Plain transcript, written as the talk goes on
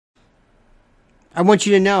I want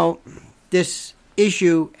you to know this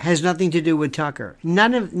issue has nothing to do with Tucker.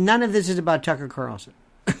 None of this is about Tucker Carlson.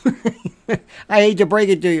 I hate to break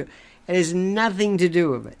it to you. It has nothing to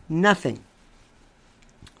do with it. Nothing.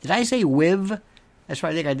 Did I say with? That's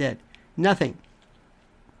right, I think I did. Nothing.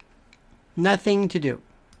 Nothing to do.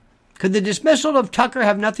 Could the dismissal of Tucker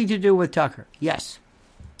have nothing to do with Tucker? Yes.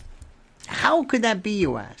 How could that be,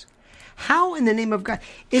 you ask? How in the name of God?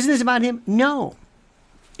 Isn't this about him? No.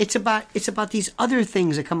 It's about these other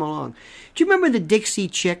things that come along. Do you remember the Dixie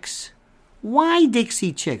Chicks? Why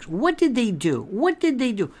Dixie Chicks? What did they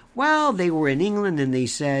do? Well, they were in England and they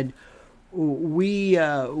said, we're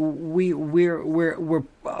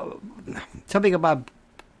something about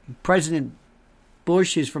President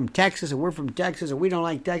Bush is from Texas and we're from Texas and we don't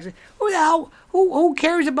like Texas. Who the hell? Who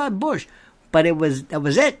cares about Bush? But that was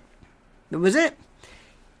it. It was it.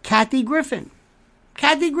 Kathy Griffin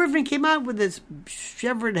came out with this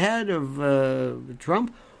severed head of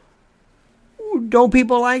Trump. Don't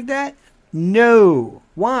people like that? No.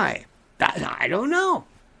 Why? I don't know.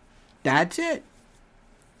 That's it.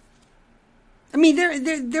 I mean,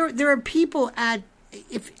 there are people at.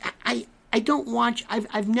 If I don't watch.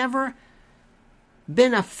 I've never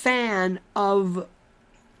been a fan of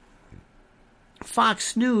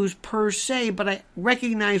Fox News per se, but I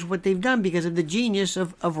recognize what they've done because of the genius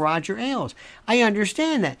of Roger Ailes. I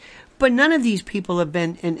understand that. But none of these people have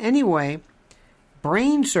been in any way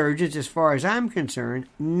brain surgeons as far as I'm concerned.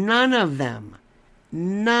 None of them.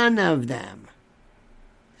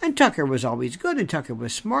 And Tucker was always good, and Tucker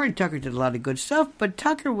was smart, and Tucker did a lot of good stuff, but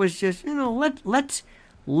Tucker was just,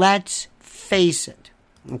 let's face it,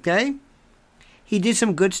 okay? He did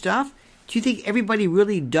some good stuff. Do you think everybody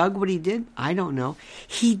really dug what he did? I don't know.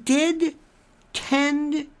 He did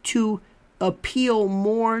tend to appeal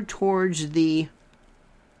more towards the...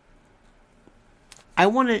 I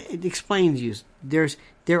want to explain to you.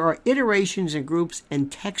 There are iterations and groups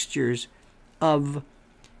and textures of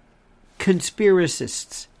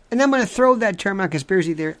conspiracists. And I'm going to throw that term out,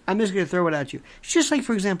 conspiracy theory. I'm just going to throw it at you. It's just like,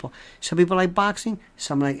 for example, some people like boxing,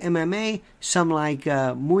 some like MMA, some like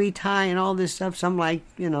Muay Thai and all this stuff, some like,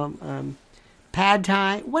 Pad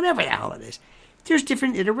Thai, whatever the hell it is. There's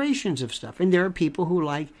different iterations of stuff. And there are people who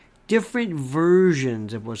like different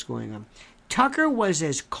versions of what's going on. Tucker was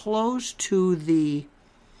as close to the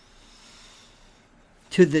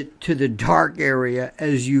dark area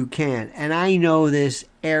as you can. And I know this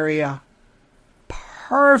area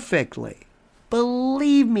perfectly.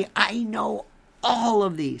 Believe me, I know all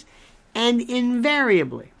of these. And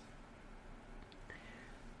invariably,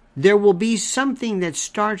 there will be something that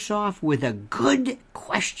starts off with a good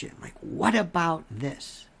question. Like, what about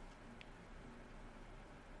this?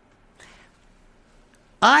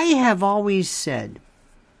 I have always said,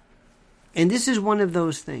 and this is one of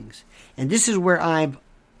those things, and this is where I've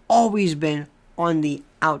always been on the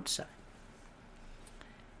outside.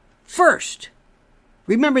 First,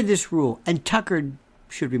 remember this rule, and Tucker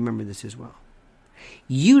should remember this as well.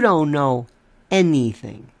 You don't know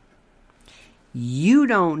anything. You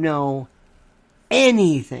don't know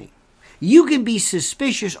anything. You can be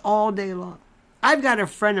suspicious all day long. I've got a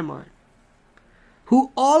friend of mine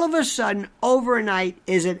who all of a sudden, overnight,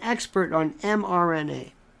 is an expert on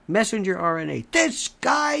mRNA, messenger RNA. This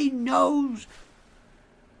guy knows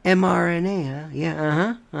mRNA,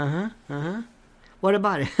 huh? Yeah, What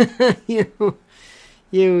about it?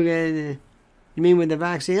 You mean with the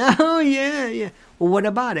vaccine? Oh, yeah. Well, what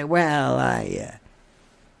about it?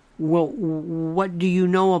 Well, what do you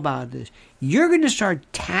know about this? You're going to start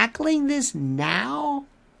tackling this now?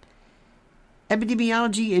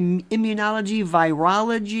 Epidemiology, immunology,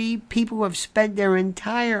 virology, people who have spent their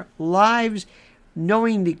entire lives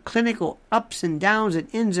knowing the clinical ups and downs and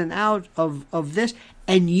ins and outs of this,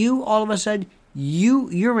 and you, all of a sudden,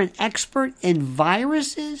 you're an expert in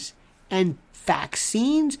viruses and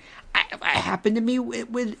vaccines? I happen to be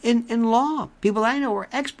in law. People I know are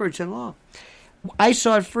experts in law. I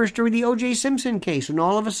saw it first during the O.J. Simpson case, and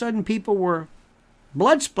all of a sudden people were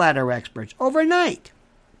blood splatter experts overnight.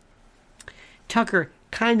 Tucker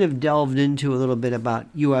kind of delved into a little bit about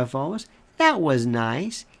UFOs. That was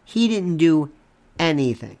nice. He didn't do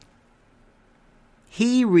anything.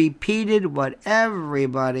 He repeated what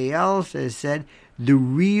everybody else has said, the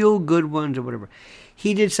real good ones or whatever.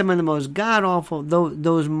 He did some of the most god-awful,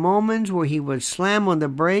 those moments where he would slam on the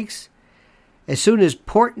brakes as soon as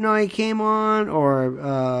Portnoy came on, or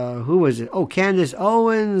who was it? Oh, Candace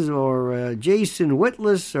Owens, or Jason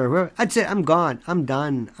Whitlis, or whoever. I'd say, I'm gone. I'm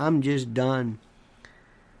done. I'm just done.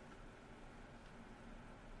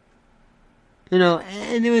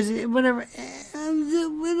 And it was whatever.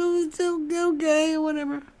 Okay,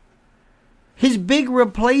 whatever. His big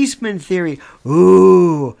replacement theory.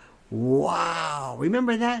 Ooh, wow.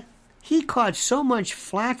 Remember that? He caught so much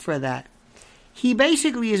flack for that. He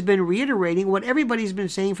basically has been reiterating what everybody's been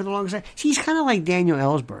saying for the longest time. See, he's kind of like Daniel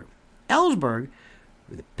Ellsberg. Ellsberg,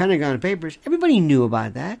 with the Pentagon Papers, everybody knew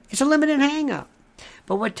about that. It's a limited hang-up.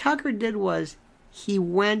 But what Tucker did was he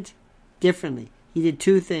went differently. He did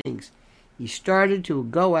two things. He started to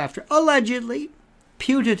go after, allegedly,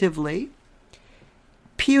 putatively,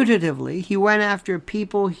 he went after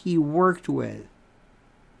people he worked with.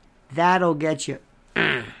 That'll get you.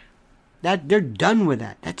 That they're done with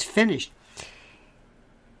that. That's finished.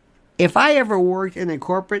 If I ever worked in a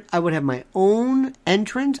corporate, I would have my own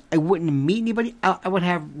entrance. I wouldn't meet anybody. I would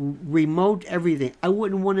have remote everything. I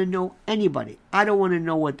wouldn't want to know anybody. I don't want to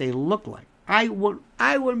know what they look like. I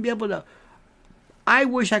wouldn't be able to. I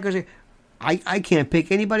wish I could say, I can't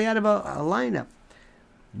pick anybody out of a lineup.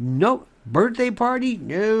 No. Birthday party?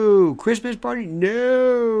 No. Christmas party?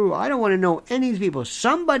 No. I don't want to know any of these people.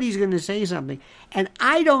 Somebody's going to say something, and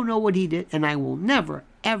I don't know what he did, and I will never,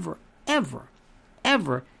 ever, ever,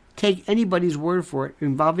 ever take anybody's word for it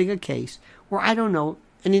involving a case where I don't know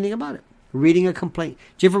anything about it. Reading a complaint.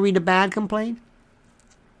 Did you ever read a bad complaint?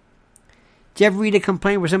 Did you ever read a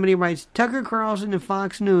complaint where somebody writes, Tucker Carlson and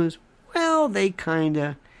Fox News? Well, they kind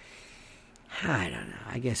of... I don't know.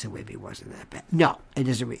 I guess it maybe wasn't that bad. No, it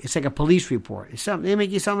doesn't. It's like a police report. They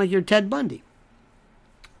make you sound like you're Ted Bundy.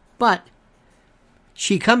 But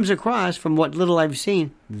she comes across, from what little I've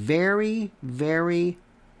seen, very, very,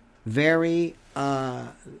 very.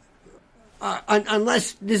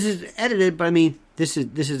 Unless this is edited, but I mean, this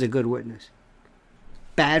is a good witness.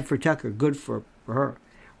 Bad for Tucker, good for her.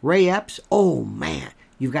 Ray Epps. Oh man,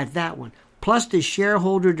 you've got that one. Plus the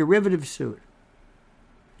shareholder derivative suit.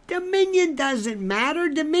 Dominion doesn't matter.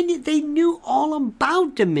 Dominion, they knew all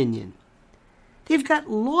about Dominion. They've got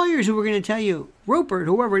lawyers who are going to tell you, Rupert,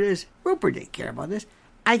 whoever it is, Rupert didn't care about this.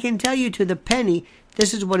 I can tell you to the penny,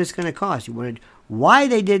 this is what it's going to cost. You wanted why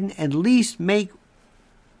they didn't at least make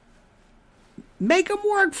them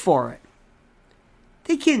work for it.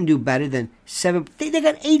 They can't do better than they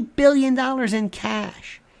got $8 billion in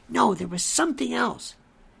cash. No, there was something else.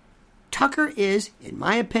 Tucker is, in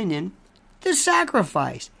my opinion, the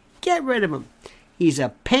sacrifice. Get rid of him. He's a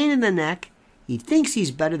pain in the neck. He thinks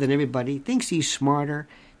he's better than everybody. Thinks he's smarter.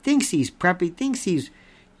 Thinks he's preppy. Thinks he's,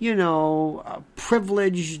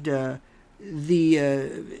 privileged.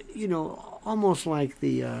 Almost like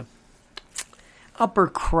the upper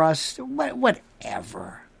crust.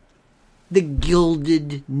 Whatever. The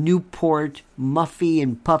gilded Newport Muffy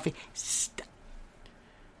and Puffy.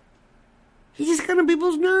 He just got on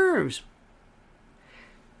people's nerves.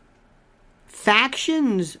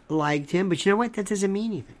 Factions liked him, but you know what? That doesn't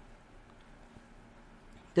mean anything.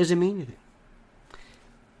 Doesn't mean anything.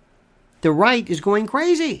 The right is going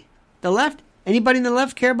crazy. The left? Anybody in the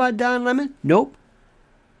left care about Don Lemon? Nope.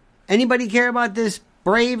 Anybody care about this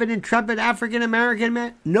brave and intrepid African-American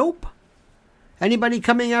man? Nope. Anybody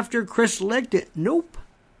coming after Chris Licht? Nope.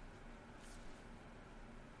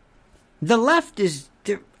 The left is...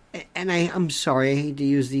 And I'm sorry, I hate to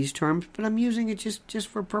use these terms, but I'm using it just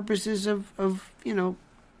for purposes of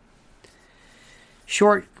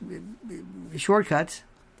shortcuts.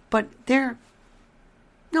 But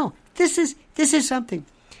this is something.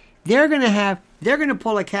 They're gonna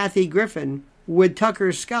pull a Kathy Griffin with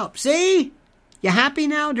Tucker's scalp. See? You happy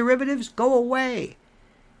now, derivatives? Go away.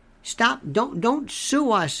 Stop. Don't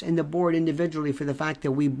sue us and the board individually for the fact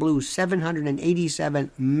that we blew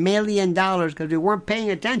 $787 million because we weren't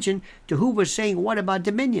paying attention to who was saying what about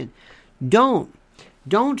Dominion. Don't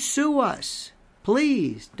sue us.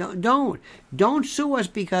 Please. Don't sue us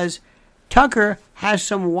because Tucker has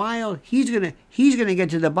some wild, he's gonna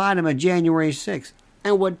get to the bottom of January 6th.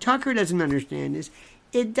 And what Tucker doesn't understand is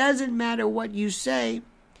it doesn't matter what you say,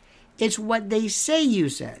 it's what they say you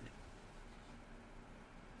said.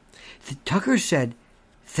 Tucker said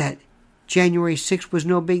that January 6th was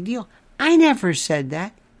no big deal. I never said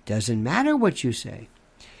that. Doesn't matter what you say.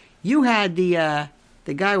 You had the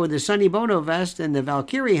guy with the Sonny Bono vest and the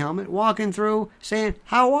Valkyrie helmet walking through saying,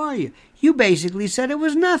 how are you? You basically said it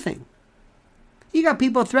was nothing. You got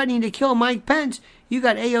people threatening to kill Mike Pence. You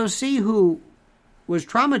got AOC who was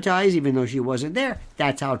traumatized even though she wasn't there.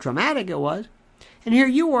 That's how traumatic it was. And here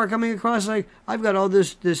you are coming across like, I've got all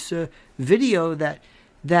this video that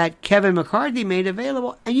Kevin McCarthy made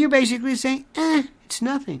available, and you're basically saying, it's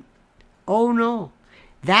nothing. Oh, no.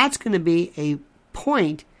 That's going to be a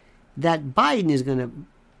point that Biden is going to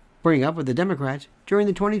bring up with the Democrats during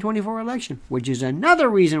the 2024 election, which is another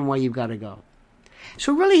reason why you've got to go.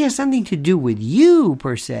 So it really has something to do with you,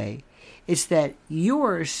 per se. It's that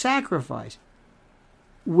your sacrifice,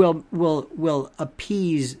 will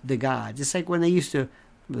appease the gods. It's like when they used to,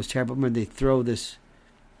 it was terrible when they throw this,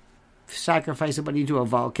 sacrifice somebody into a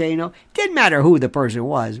volcano. Didn't matter who the person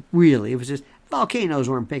was, really. It was just volcanoes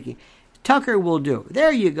weren't picky. Tucker will do.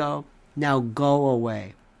 There you go. Now go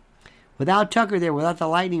away. Without Tucker there, without the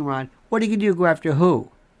lightning rod, what are you going to do? Go after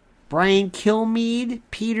who? Brian Kilmeade?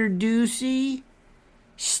 Peter Ducey?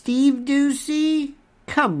 Steve Ducey?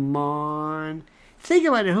 Come on. Think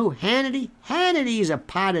about it. Who? Hannity? Hannity's a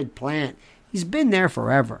potted plant. He's been there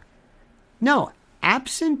forever. No,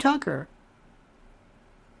 absent Tucker,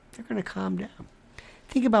 they're going to calm down.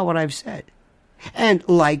 Think about what I've said. And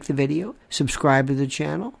like the video, subscribe to the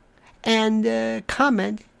channel, and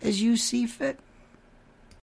comment as you see fit.